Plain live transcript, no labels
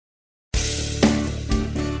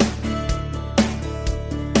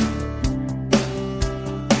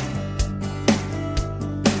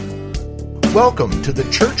Welcome to the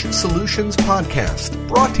Church Solutions Podcast,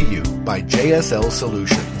 brought to you by JSL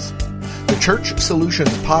Solutions. The Church Solutions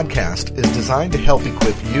Podcast is designed to help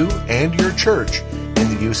equip you and your church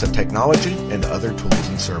in the use of technology and other tools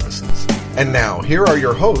and services. And now, here are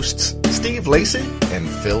your hosts, Steve Lacey and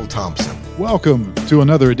Phil Thompson. Welcome to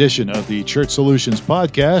another edition of the Church Solutions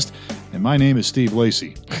Podcast, and my name is Steve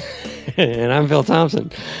Lacey. And I'm Phil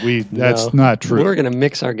Thompson. That's not true. We're going to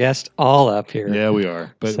mix our guests all up here. Yeah, we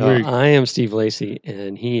are. But I am Steve Lacey,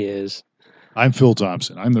 and he is... I'm Phil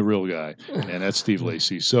Thompson. I'm the real guy, and that's Steve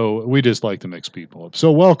Lacey. So we just like to mix people up.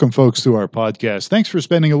 So welcome, folks, to our podcast. Thanks for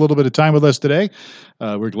spending a little bit of time with us today.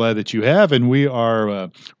 We're glad that you have, and we're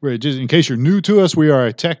just in case you're new to us, we are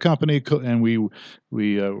a tech company, and we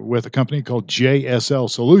with a company called JSL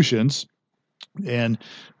Solutions. And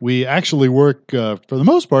we actually work, for the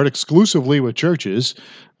most part, exclusively with churches,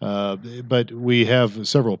 but we have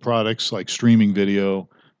several products like streaming video,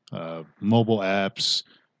 mobile apps,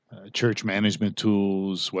 church management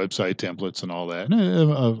tools, website templates, and all that,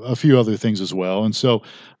 and a few other things as well. And so,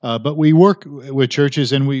 but we work with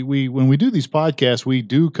churches, and we when we do these podcasts, we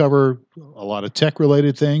do cover a lot of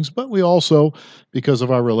tech-related things, but we also, because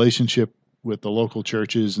of our relationship with the local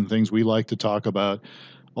churches and things, we like to talk about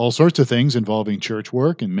all sorts of things involving church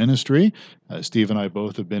work and ministry. Steve and I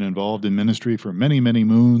both have been involved in ministry for many, many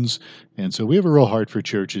moons, and so we have a real heart for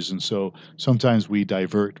churches, and so sometimes we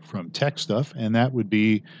divert from tech stuff, and that would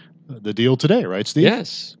be the deal today, right, Steve?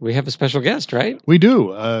 Yes, we have a special guest, right? We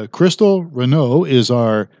do. Crystal Renaud is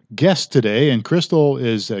our guest today, and Crystal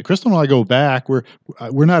and I go back.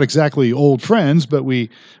 We're not exactly old friends, but we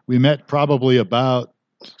met probably about,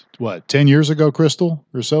 10 years ago, Crystal,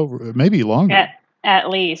 or so, maybe longer.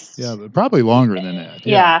 At least. Yeah, but probably longer than that.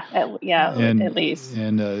 At least.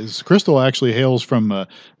 And Crystal actually hails from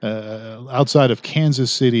outside of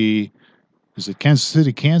Kansas City. Is it Kansas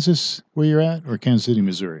City, Kansas, where you're at, or Kansas City,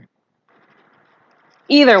 Missouri?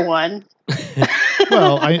 Either one.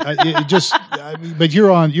 Well, but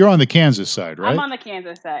you're on the Kansas side, right? I'm on the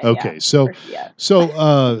Kansas side. Okay, yeah.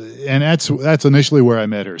 And that's initially where I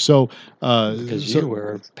met her. So because you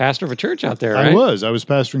were pastor of a church out there, right? I was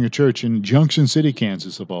pastoring a church in Junction City,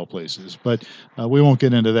 Kansas, of all places. But we won't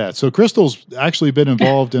get into that. So Crystal's actually been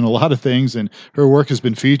involved in a lot of things, and her work has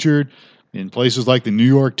been featured in places like the New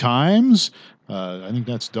York Times. I think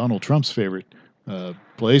that's Donald Trump's favorite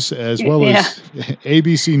place, as well as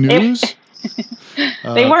ABC News.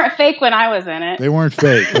 They weren't fake when I was in it. They weren't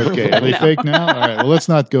fake. Okay, are they fake now? All right. Well, let's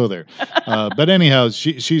not go there. But anyhow,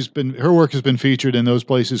 her work has been featured in those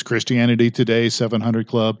places: Christianity Today, 700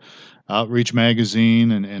 Club, Outreach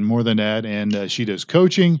Magazine, and more than that. And she does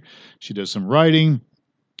coaching. She does some writing.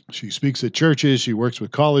 She speaks at churches. She works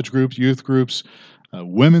with college groups, youth groups,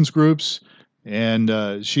 women's groups,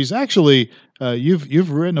 and she's actually you've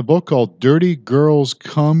written a book called "Dirty Girls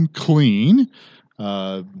Come Clean."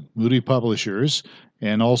 Moody Publishers,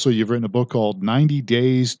 and also you've written a book called 90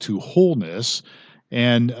 Days to Wholeness.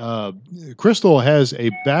 And Crystal has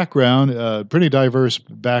a background, pretty diverse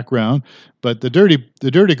background, but the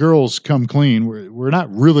Dirty Girls Come Clean, we're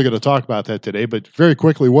not really going to talk about that today, but very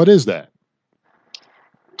quickly, what is that?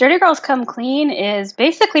 Dirty Girls Come Clean is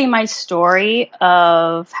basically my story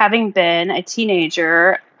of having been a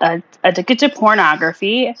teenager, addicted to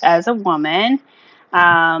pornography as a woman.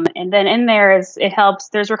 And then in there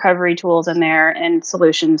there's recovery tools in there and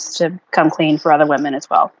solutions to come clean for other women as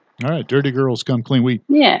well. All right. Dirty Girls Come Clean. We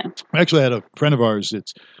actually had a friend of ours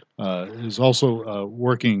that is also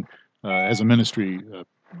working as a ministry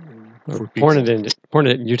for people.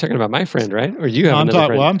 You're talking about my friend, right? Or you have another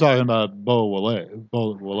friend? Well, I'm talking about Bo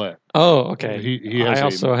Willett. Oh, okay. He I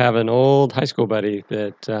also have an old high school buddy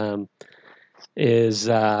that is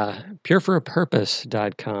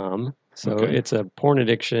pureforapurpose.com. So It's a porn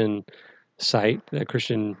addiction site, a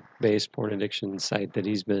Christian-based porn addiction site that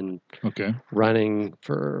he's been running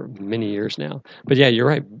for many years now. But yeah, you're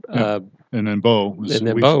right. And then Bo.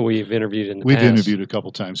 We've interviewed in the past. We've interviewed a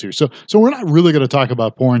couple times here. So we're not really going to talk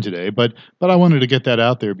about porn today, but I wanted to get that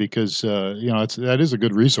out there because that is a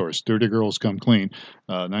good resource. Dirty Girls Come Clean.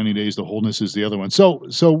 90 Days to Wholeness is the other one. So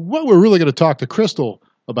what we're really going to talk to Crystal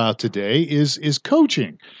about today is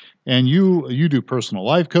coaching. And you do personal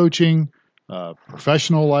life coaching,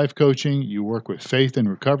 professional life coaching. You work with faith and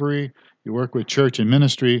recovery. You work with church and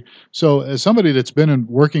ministry. So as somebody that's been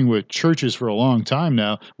working with churches for a long time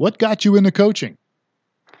now, what got you into coaching?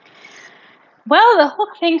 Well, the whole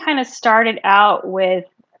thing kind of started out with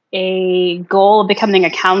a goal of becoming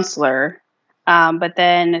a counselor. But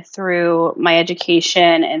then through my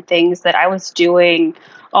education and things that I was doing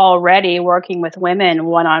already, working with women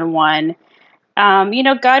one-on-one,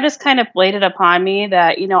 God just kind of laid it upon me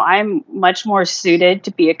that, I'm much more suited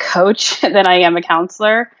to be a coach than I am a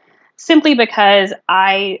counselor, simply because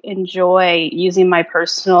I enjoy using my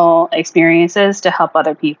personal experiences to help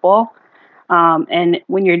other people. And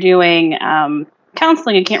when you're doing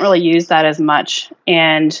counseling, you can't really use that as much,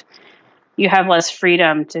 and you have less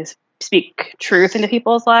freedom to speak truth into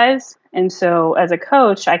people's lives. And so as a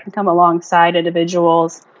coach, I can come alongside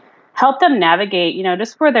individuals, help them navigate,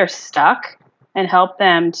 just where they're stuck, and help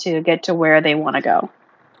them to get to where they want to go.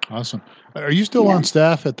 Awesome. Are you still on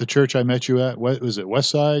staff at the church I met you at? What was it,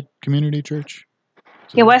 Westside Community Church?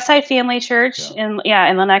 Westside Family Church in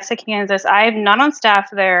Lenexa, Kansas. I'm not on staff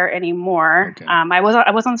there anymore. Okay. I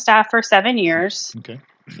was on staff for 7 years. Okay.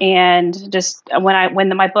 And just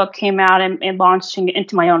when my book came out and launched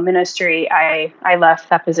into my own ministry, I left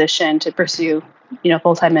that position to pursue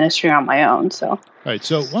full-time ministry on my own. So. Right.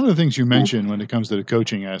 So one of the things you mentioned when it comes to the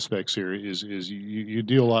coaching aspects here is you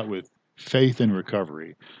deal a lot with faith and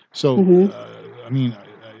recovery. So,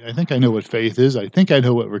 I think I know what faith is. I think I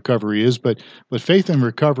know what recovery is, but faith and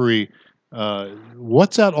recovery,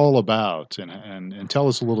 what's that all about? And tell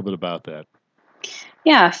us a little bit about that.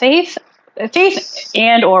 Yeah, faith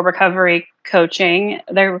and or recovery coaching,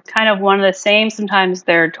 they're kind of one of the same. Sometimes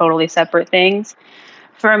they're totally separate things.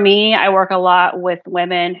 For me, I work a lot with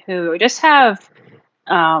women who just have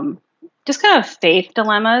just kind of faith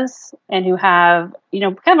dilemmas, and who have,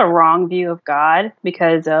 kind of a wrong view of God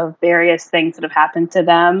because of various things that have happened to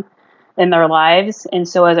them in their lives. And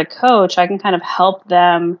so as a coach, I can kind of help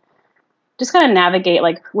them just kind of navigate,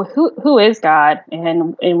 like, who is God,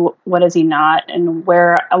 and what is he not, and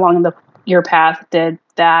where along your path did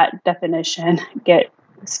that definition get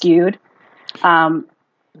skewed.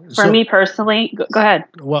 For me personally, go ahead.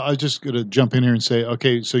 Well, I was just going to jump in here and say,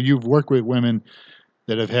 okay, so you've worked with women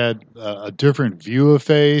that have had a different view of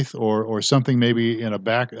faith, or something maybe in a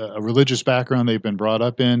religious background they've been brought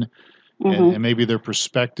up in, and maybe their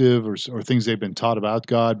perspective or things they've been taught about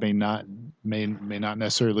God may not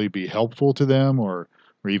necessarily be helpful to them, or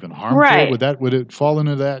even harmful. Right. Would it fall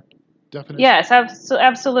into that definition? Yes,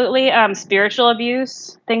 absolutely. Spiritual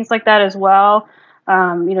abuse, things like that as well.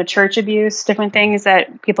 Church abuse, different things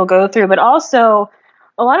that people go through, but also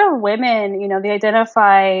a lot of women, they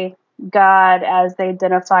identify God as they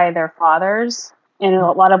identify their fathers, and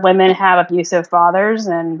a lot of women have abusive fathers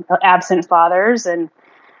and absent fathers, and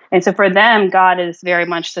so for them, God is very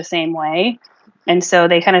much the same way, and so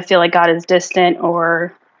they kind of feel like God is distant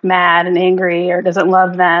or mad and angry or doesn't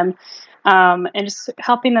love them, and just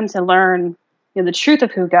helping them to learn the truth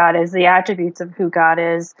of who God is, the attributes of who God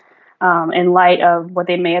is, in light of what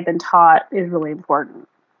they may have been taught, is really important.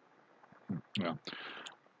 Yeah.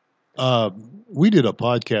 We did a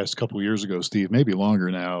podcast a couple of years ago, Steve, maybe longer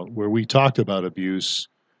now, where we talked about abuse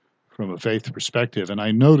from a faith perspective. And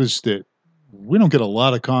I noticed that we don't get a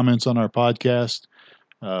lot of comments on our podcast.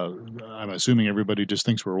 I'm assuming everybody just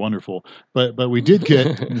thinks we're wonderful, but we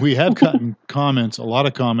have gotten comments, a lot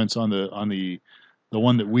of comments on the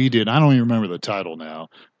one that we did. I don't even remember the title now,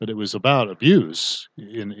 but it was about abuse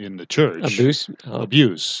in the church.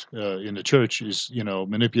 Abuse in the church is,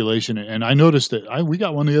 manipulation. And I noticed that we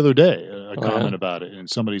got one the other day, a comment about it, and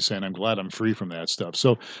somebody saying, "I'm glad I'm free from that stuff."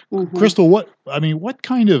 So, Crystal, what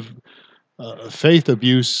kind of faith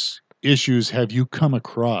abuse issues have you come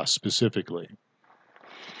across specifically?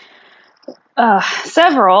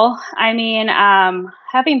 Several.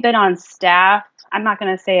 Having been on staff, I'm not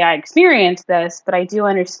going to say I experienced this, but I do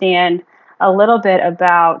understand a little bit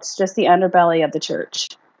about just the underbelly of the church.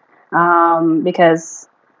 Because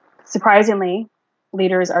surprisingly,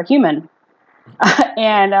 leaders are human.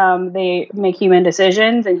 And they make human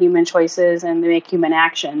decisions and human choices, and they make human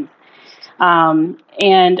actions.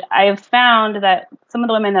 And I've found that some of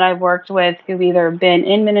the women that I've worked with who've either been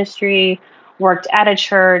in ministry, worked at a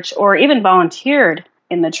church, or even volunteered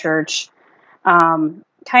in the church,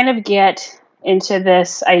 kind of get into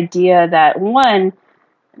this idea that, one,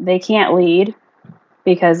 they can't lead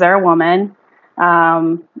because they're a woman.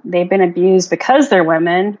 They've been abused because they're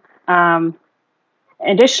women.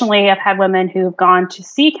 Additionally, I've had women who've gone to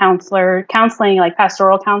see counseling, like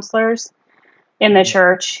pastoral counselors in the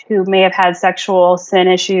church, who may have had sexual sin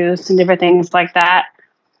issues and different things like that,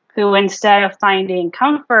 who instead of finding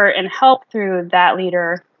comfort and help through that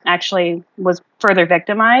leader actually was further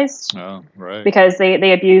victimized. Oh, right. Because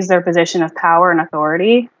they abused their position of power and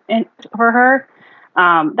authority for her.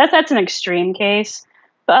 That's an extreme case.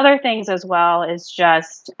 But other things as well is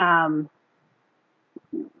just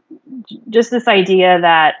this idea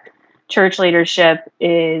that church leadership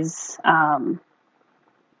is not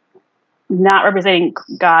representing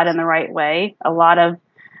God in the right way. A lot of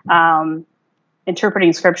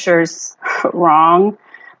interpreting scriptures wrong,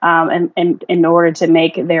 and in order to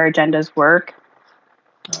make their agendas work.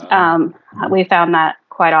 We found that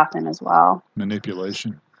quite often as well.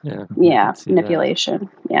 Manipulation. Yeah, manipulation.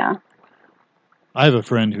 That. Yeah. I have a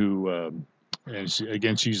friend who,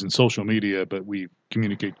 and she's in social media, but we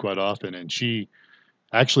communicate quite often, and she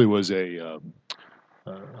actually was a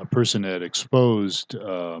person that exposed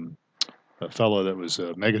a fellow that was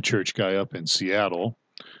a megachurch guy up in Seattle,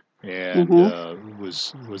 and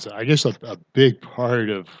was I guess a big part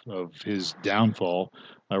of his downfall.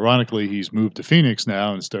 Ironically, he's moved to Phoenix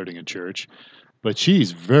now and starting a church, but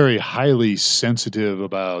she's very highly sensitive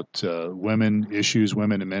about women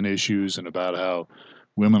and men issues, and about how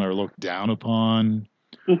women are looked down upon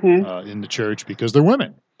in the church because they're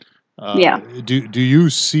women. Do you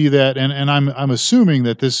see that? And I'm assuming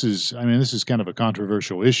that this is kind of a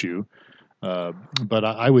controversial issue, but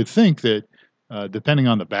I would think that depending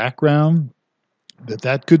on the background,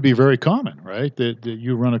 that could be very common, right? That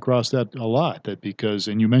you run across that a lot. That because,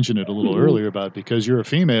 and you mentioned it a little earlier about because you're a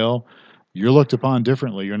female, you're looked upon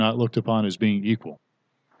differently. You're not looked upon as being equal.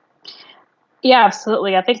 Yeah,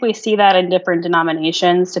 absolutely. I think we see that in different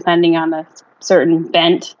denominations, depending on the certain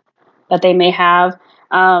bent that they may have.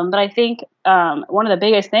 But I think one of the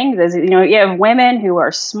biggest things is, you have women who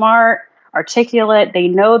are smart, articulate, they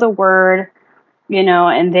know the word,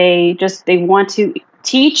 and they want to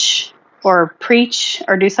teach or preach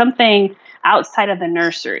or do something outside of the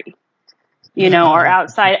nursery, or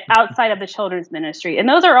outside of the children's ministry. And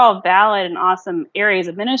those are all valid and awesome areas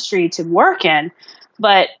of ministry to work in.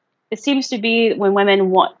 But it seems to be when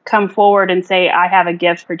women come forward and say, I have a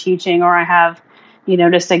gift for teaching, or I have,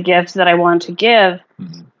 just a gift that I want to give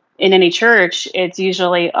in any church, it's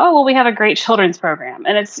usually, oh, well, we have a great children's program.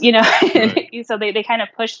 And it's, right. So they kind of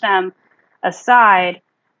push them aside.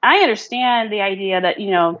 I understand the idea that,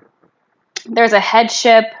 there's a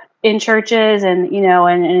headship in churches, and,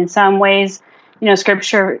 and in some ways,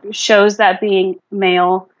 scripture shows that being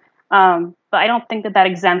male. But I don't think that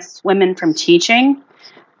exempts women from teaching.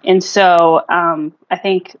 And so I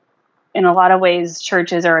think in a lot of ways,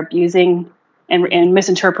 churches are abusing and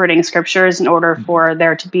misinterpreting scriptures in order for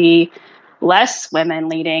there to be less women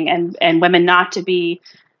leading and women not to be,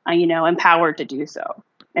 empowered to do so.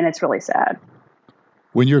 And it's really sad.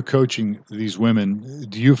 When you're coaching these women,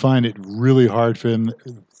 do you find it really hard for them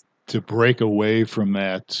to break away from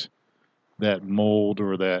that mold,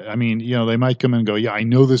 or that? I mean, they might come and go, yeah, I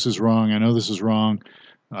know this is wrong.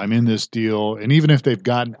 I'm in this deal. And even if they've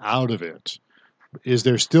gotten out of it, is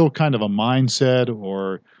there still kind of a mindset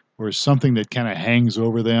or something that kind of hangs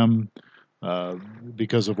over them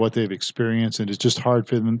because of what they've experienced, and it's just hard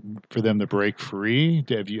for them to break free?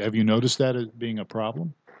 Have you noticed that as being a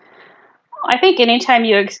problem? I think anytime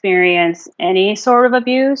you experience any sort of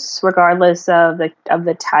abuse, regardless of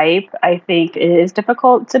the type, I think it is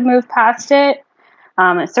difficult to move past it.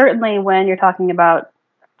 Certainly when you're talking about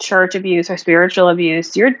church abuse or spiritual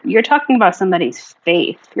abuse, you're talking about somebody's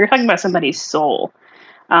faith. You're talking about somebody's soul.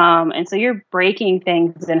 And so you're breaking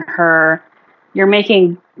things in her.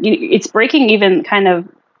 It's breaking even kind of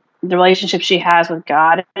the relationship she has with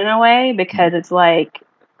God in a way, because it's like,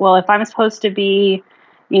 well, if I'm supposed to be,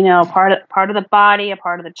 part of the body, a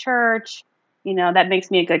part of the church, that makes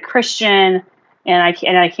me a good Christian, and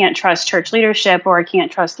I can't trust church leadership, or I can't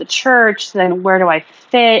trust the church, then where do I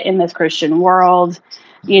fit in this Christian world?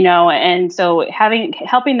 And so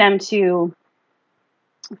helping them to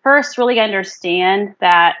first really understand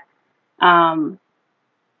that the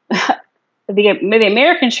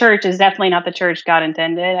American church is definitely not the church God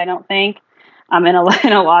intended, I don't think, in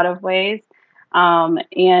a lot of ways,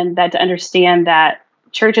 and that to understand that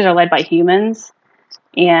churches are led by humans,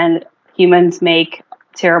 and humans make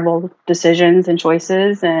terrible decisions and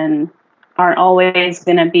choices and aren't always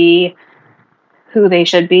going to be who they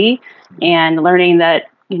should be, and learning that,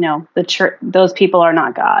 the church, those people are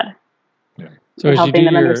not God. Yeah. So helping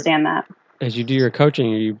them understand that. As you do your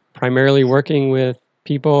coaching, are you primarily working with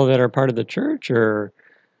people that are part of the church, or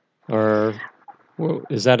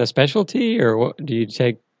is that a specialty, or what do you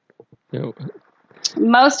take?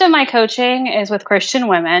 Most of my coaching is with Christian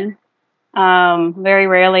women. Very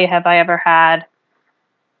rarely have I ever had,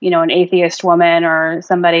 an atheist woman or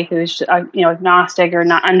somebody who's, agnostic or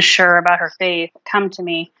not unsure about her faith come to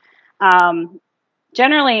me.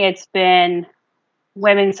 Generally, it's been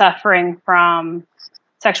women suffering from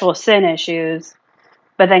sexual sin issues,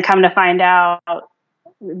 but then come to find out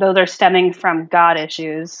those are stemming from God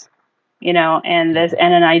issues, and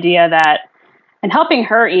an idea that, and helping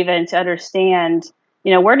her even to understand,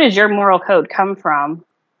 where does your moral code come from?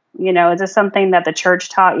 Is this something that the church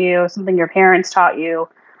taught you, something your parents taught you,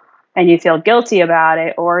 and you feel guilty about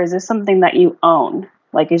it, or is this something that you own?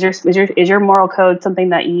 Like, is your moral code something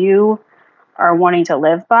that you are wanting to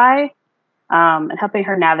live by? And helping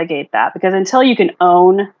her navigate that, because until you can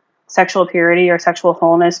own sexual purity or sexual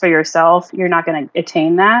wholeness for yourself, you're not going to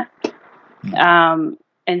attain that.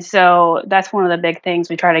 And so that's one of the big things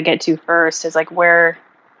we try to get to first is like, where,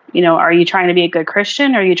 are you trying to be a good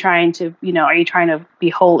Christian? Or are you trying to be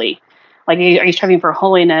holy? Like, are you striving for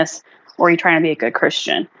holiness, or are you trying to be a good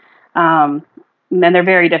Christian? And then they're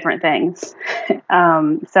very different things.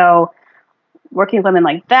 So working with women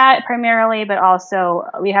like that primarily, but also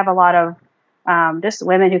we have a lot of just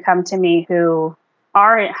women who come to me who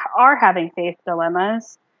are having faith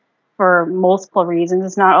dilemmas for multiple reasons.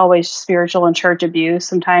 It's not always spiritual and church abuse.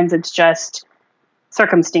 Sometimes it's just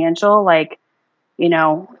circumstantial. Like,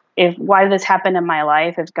 why did this happen in my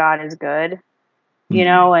life if God is good?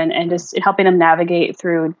 And just helping them navigate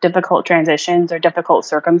through difficult transitions or difficult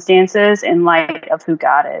circumstances in light of who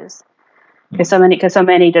God is. Because so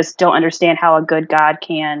many just don't understand how a good God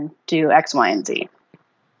can do X, Y, and Z.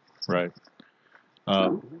 Right.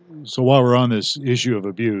 So while we're on this issue of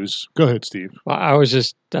abuse, go ahead, Steve. Well, I was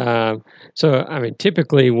just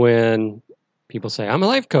typically when people say I'm a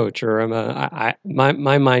life coach, or my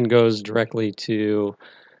mind goes directly to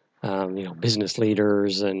business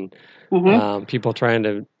leaders and people trying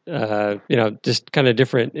to just kind of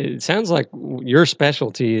different. It sounds like your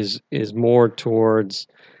specialty is more towards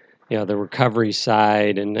the recovery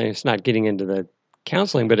side, and it's not getting into the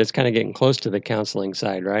counseling, but it's kind of getting close to the counseling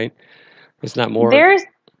side, right? It's not more.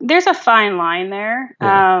 There's a fine line there.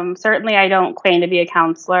 Yeah. Certainly, I don't claim to be a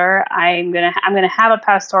counselor. I'm gonna have a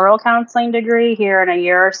pastoral counseling degree here in a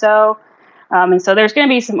year or so, and so there's going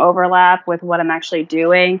to be some overlap with what I'm actually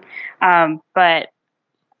doing. But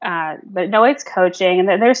no, it's coaching, and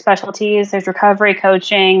there's specialties. There's recovery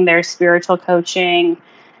coaching. There's spiritual coaching.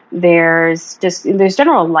 There's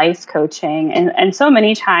general life coaching, and so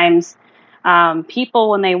many times, people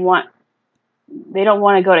when they don't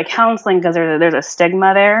want to go to counseling because there's a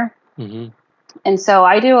stigma there. Mm-hmm. And so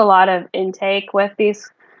I do a lot of intake with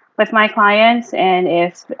my clients. And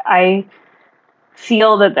if I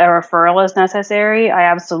feel that a referral is necessary, I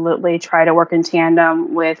absolutely try to work in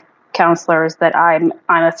tandem with counselors that I'm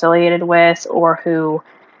affiliated with, or who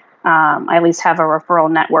I at least have a referral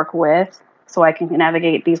network with, so I can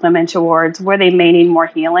navigate these women towards where they may need more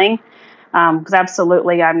healing. Because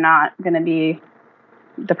absolutely, I'm not going to be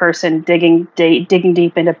the person digging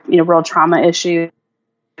deep into real trauma issues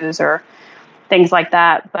or things like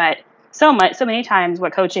that. But so many times,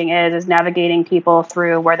 what coaching is navigating people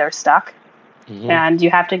through where they're stuck, and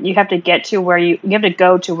you have to get to where you have to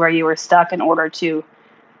go to where you were stuck in order to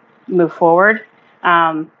move forward.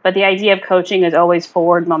 But the idea of coaching is always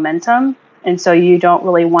forward momentum, and so you don't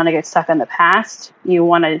really want to get stuck in the past. You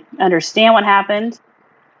want to understand what happened,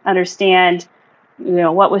 understand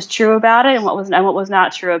what was true about it and what was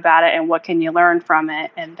not true about it, and what can you learn from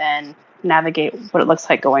it, and then navigate what it looks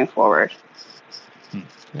like going forward.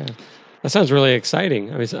 Yeah, that sounds really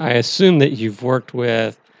exciting. I assume that do you work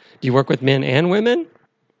with men and women,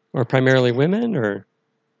 or primarily women, or?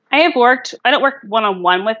 I don't work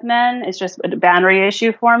one-on-one with men. It's just a boundary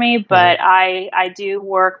issue for me, but I do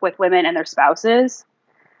work with women and their spouses,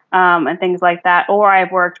 and things like that. Or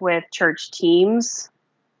I've worked with church teams.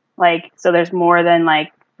 So there's more than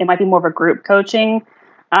it might be more of a group coaching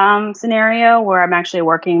scenario where I'm actually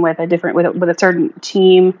working with with a certain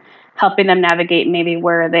team, helping them navigate maybe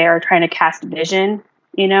where they are trying to cast vision,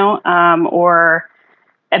 or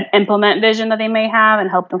implement vision that they may have,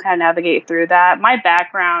 and help them kind of navigate through that. My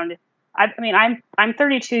background, I'm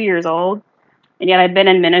 32 years old, and yet I've been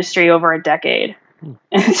in ministry over a decade.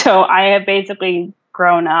 And so I have basically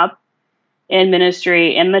grown up in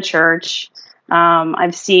ministry in the church.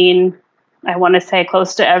 I've seen, I want to say,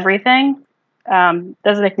 close to everything.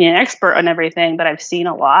 Doesn't make me an expert on everything, but I've seen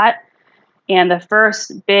a lot. And the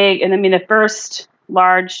first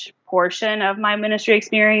large portion of my ministry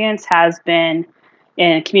experience has been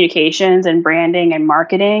in communications and branding and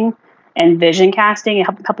marketing and vision casting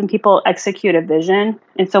and helping people execute a vision.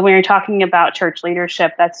 And so when you're talking about church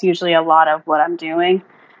leadership, that's usually a lot of what I'm doing,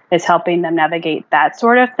 is helping them navigate that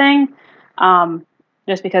sort of thing.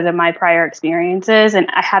 Just because of my prior experiences and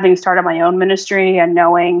having started my own ministry and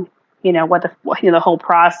knowing, the whole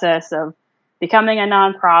process of becoming a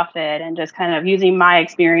nonprofit, and just kind of using my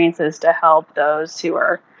experiences to help those who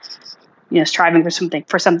are, striving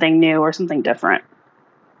for something new or something different.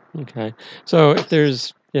 Okay. So if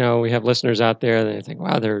there's, we have listeners out there that think,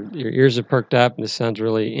 wow, your ears are perked up and this sounds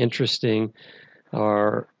really interesting,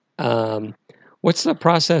 or what's the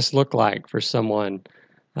process look like for someone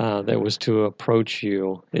that was to approach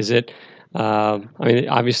you? Is it? I mean,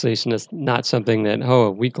 obviously, it's not something that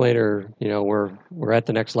a week later, we're at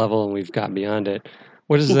the next level and we've got beyond it.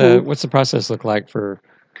 What's the process look like for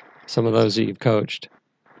some of those that you've coached?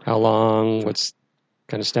 How long? What's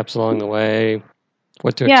kind of steps along the way?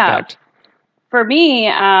 What to expect? For me,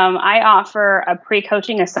 I offer a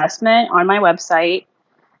pre-coaching assessment on my website.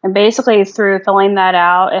 And basically through filling that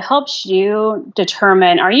out, it helps you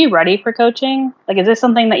determine, are you ready for coaching? Like, is this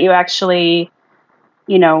something that you actually,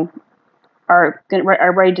 are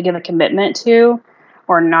ready to give a commitment to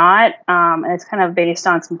or not? And it's kind of based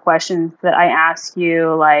on some questions that I ask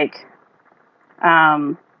you, like,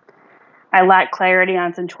 I lack clarity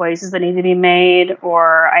on some choices that need to be made,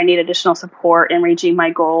 or I need additional support in reaching my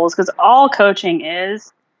goals. Because all coaching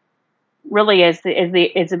is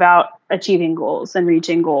it's about achieving goals and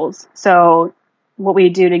reaching goals. So what we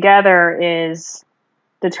do together is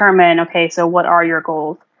determine, okay, so what are your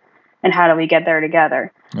goals and how do we get there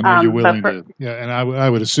together? And are you willing to? Yeah, and I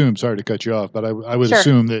would assume. Sorry to cut you off, but I would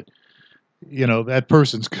assume that that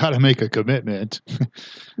person's got to make a commitment.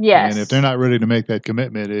 Yes. And if they're not ready to make that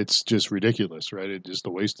commitment, it's just ridiculous, right? It's just a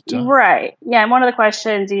waste of time. Right. Yeah. And one of the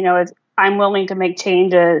questions, is I'm willing to make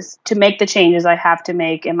the changes I have to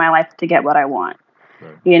make in my life to get what I want.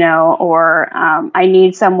 Right. Or I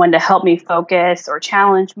need someone to help me focus or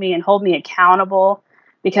challenge me and hold me accountable,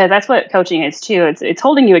 because that's what coaching is too. It's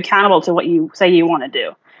holding you accountable to what you say you want to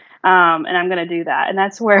do. And I'm going to do that. And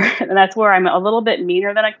that's where I'm a little bit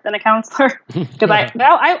meaner than a counselor, because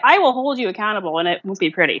I will hold you accountable and it won't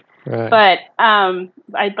be pretty, right. But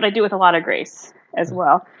I do it with a lot of grace as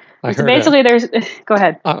well. So basically go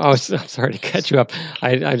ahead. I'm sorry to cut you up.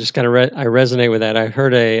 I just kind of I resonate with that. I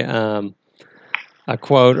heard a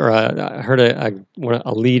quote, or I heard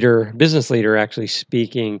a business leader actually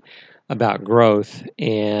speaking about growth,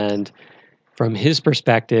 and from his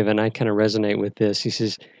perspective, and I kind of resonate with this. He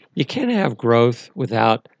says, you can't have growth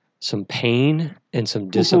without some pain and some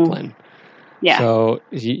discipline. Mm-hmm. Yeah. So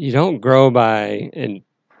you don't grow by, and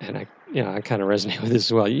I kind of resonate with this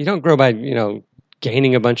as well. You don't grow by,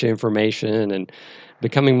 gaining a bunch of information and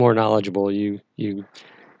becoming more knowledgeable.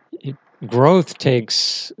 Growth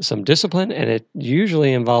takes some discipline, and it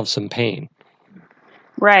usually involves some pain.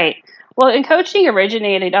 Right. Well, in coaching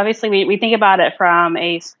originated, obviously we think about it from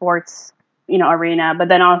a sports, arena, but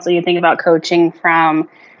then also you think about coaching from,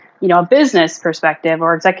 a business perspective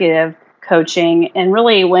or executive coaching. And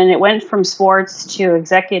really when it went from sports to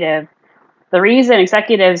executive, the reason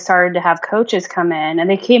executives started to have coaches come in, and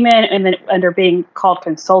they came in and then under being called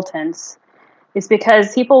consultants, is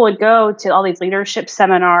because people would go to all these leadership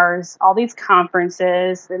seminars, all these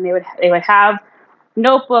conferences, and they would have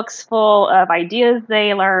notebooks full of ideas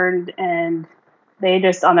they learned, and they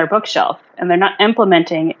just on their bookshelf, and they're not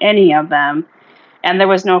implementing any of them, and there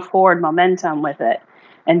was no forward momentum with it.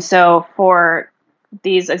 And so for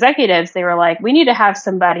these executives, they were like, we need to have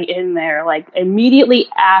somebody in there like immediately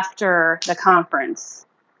after the conference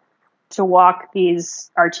to walk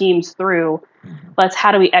our teams through.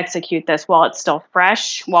 How do we execute this while it's still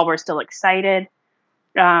fresh, while we're still excited?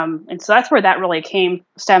 And so that's where that really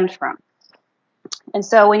stemmed from. And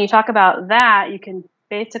so when you talk about that, you can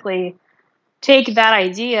basically take that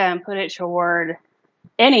idea and put it toward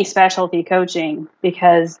any specialty coaching,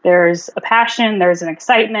 because there's a passion, there's an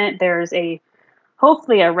excitement, there's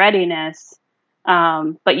hopefully a readiness,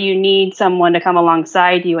 but you need someone to come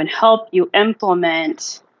alongside you and help you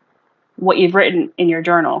implement what you've written in your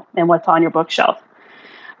journal and what's on your bookshelf.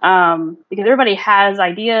 Because everybody has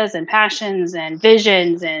ideas and passions and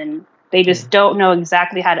visions, and they just don't know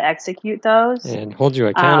exactly how to execute those. And hold you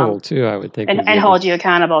accountable too, I would think. And hold you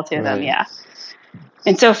accountable to them, yeah.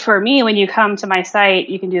 And so for me, when you come to my site,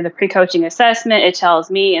 you can do the pre-coaching assessment. It tells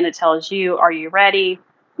me and it tells you, are you ready?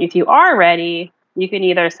 If you are ready, you can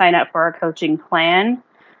either sign up for a coaching plan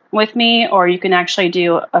with me, or you can actually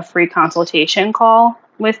do a free consultation call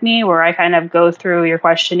with me where I kind of go through your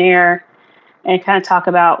questionnaire and kind of talk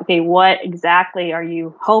about, okay, what exactly are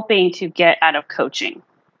you hoping to get out of coaching?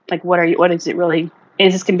 Like, what is it really?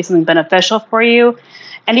 Is this going to be something beneficial for you?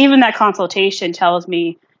 And even that consultation tells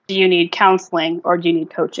me, do you need counseling or do you need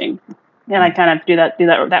coaching? And I kind of do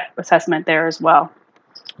that assessment there as well.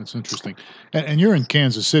 That's interesting. And you're in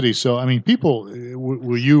Kansas City, so I mean, people,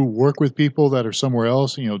 will you work with people that are somewhere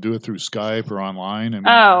else? Do it through Skype or online?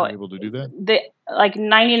 Are you able to do that? Like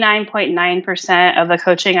 99.9% of the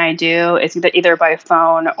coaching I do is either by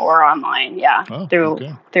phone or online. Yeah, through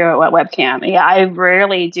a webcam. Yeah, I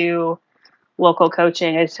rarely do local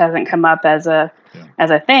coaching. It just hasn't come up as a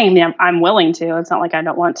thing. I mean, I'm willing to. It's not like I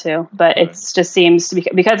don't want to, but it just seems to be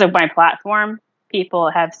because of my platform.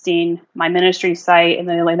 people have seen my ministry site and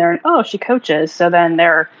then they learn, oh, she coaches. So then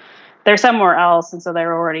they're somewhere else. And so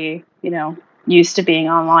they're already, used to being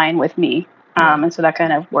online with me. And so that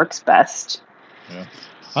kind of works best. Yeah.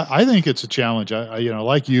 I think it's a challenge. I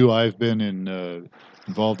like you, I've been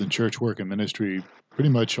involved in church work and ministry pretty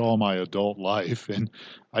much all my adult life. And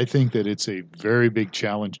I think that it's a very big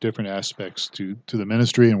challenge, different aspects to the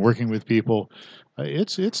ministry and working with people.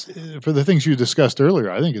 It's for the things you discussed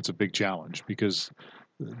earlier, I think it's a big challenge because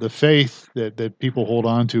the faith that people hold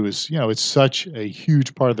on to is, it's such a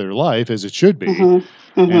huge part of their life, as it should be.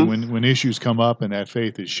 Mm-hmm. Mm-hmm. And when issues come up and that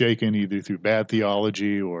faith is shaken either through bad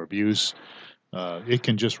theology or abuse, it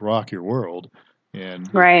can just rock your world. And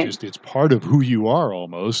it's part of who you are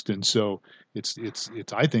almost. And so it's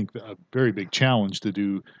I think a very big challenge to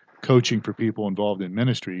do coaching for people involved in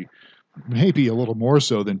ministry, maybe a little more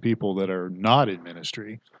so than people that are not in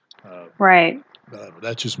ministry.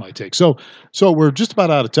 That's just my take. So we're just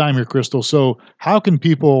about out of time here, Crystal. So how can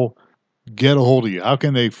people get a hold of you? How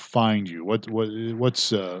can they find you? What's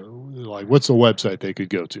the website they could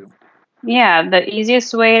go to? Yeah, the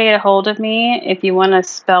easiest way to get a hold of me, if you want to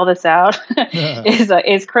spell this out,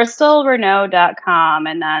 is crystalrenaud.com,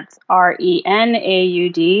 and that's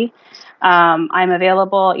RENAUD. I'm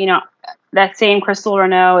available, that same Crystal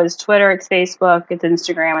Renaud is Twitter, it's Facebook, it's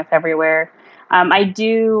Instagram, it's everywhere. I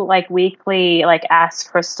do weekly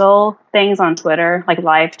Ask Crystal things on Twitter,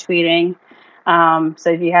 live tweeting.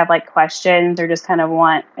 So if you have questions or just kind of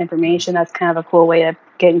want information, that's kind of a cool way to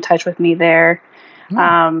get in touch with me there.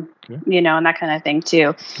 And that kind of thing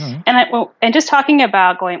too. Right. And just talking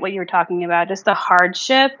about what you were talking about, just the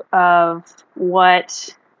hardship of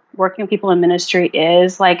what working with people in ministry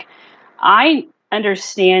is. I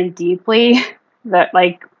understand deeply that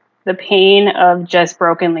the pain of just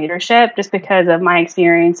broken leadership, just because of my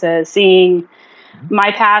experiences seeing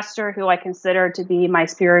my pastor, who I consider to be my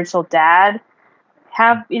spiritual dad,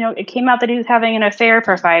 it came out that he was having an affair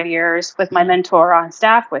for 5 years with my mentor on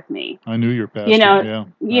staff with me. I knew your pastor.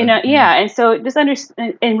 And so just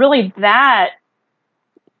understand, and really that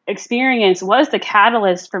experience was the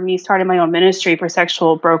catalyst for me starting my own ministry for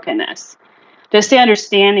sexual brokenness. Just the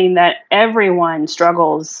understanding that everyone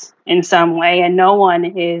struggles in some way and no one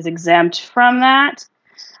is exempt from that.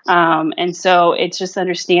 And so it's just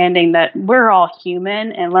understanding that we're all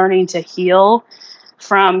human and learning to heal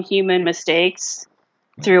from human mistakes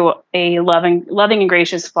through a loving and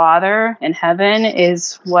gracious Father in heaven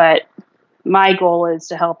is what my goal is,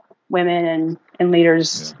 to help women and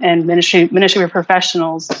leaders and ministry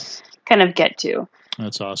professionals kind of get to.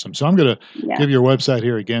 That's awesome. So I'm going to give your website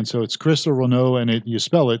here again. So it's Crystal Renaud, and you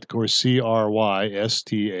spell it, of course,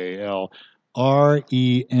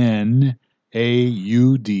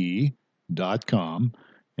 CrystalRenaud.com.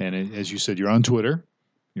 And as you said, you're on Twitter.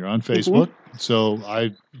 You're on Facebook. Mm-hmm. So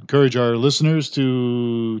I encourage our listeners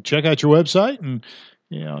to check out your website, and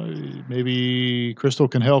maybe Crystal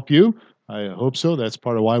can help you. I hope so. That's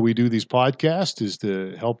part of why we do these podcasts, is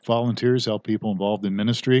to help volunteers, help people involved in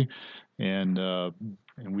ministry. And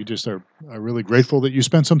we just are really grateful that you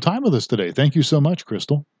spent some time with us today. Thank you so much,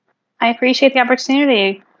 Crystal. I appreciate the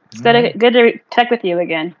opportunity. It's good to connect with you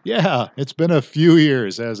again. Yeah, it's been a few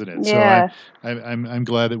years, hasn't it? Yeah. So I'm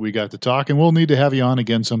glad that we got to talk, and we'll need to have you on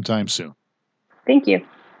again sometime soon. Thank you.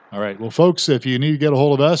 All right. Well, folks, if you need to get a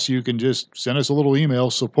hold of us, you can just send us a little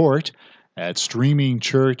email,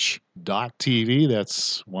 support@streamingchurch.tv.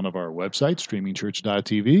 That's one of our websites,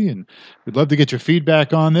 streamingchurch.tv. And we'd love to get your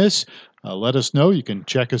feedback on this. Let us know. You can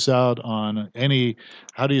check us out on any,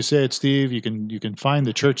 how do you say it, Steve? You can find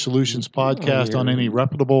the Church Solutions podcast on any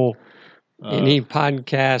reputable... any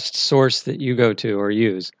podcast source that you go to or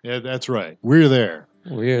use. Yeah, that's right. We're there.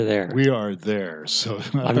 We're there. We are there. So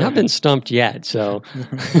I've not been stumped yet, so...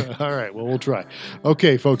 All right. Well, we'll try.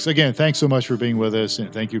 Okay, folks. Again, thanks so much for being with us,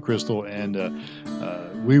 and thank you, Crystal. And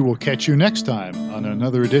we will catch you next time on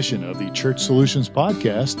another edition of the Church Solutions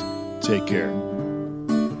podcast. Take care.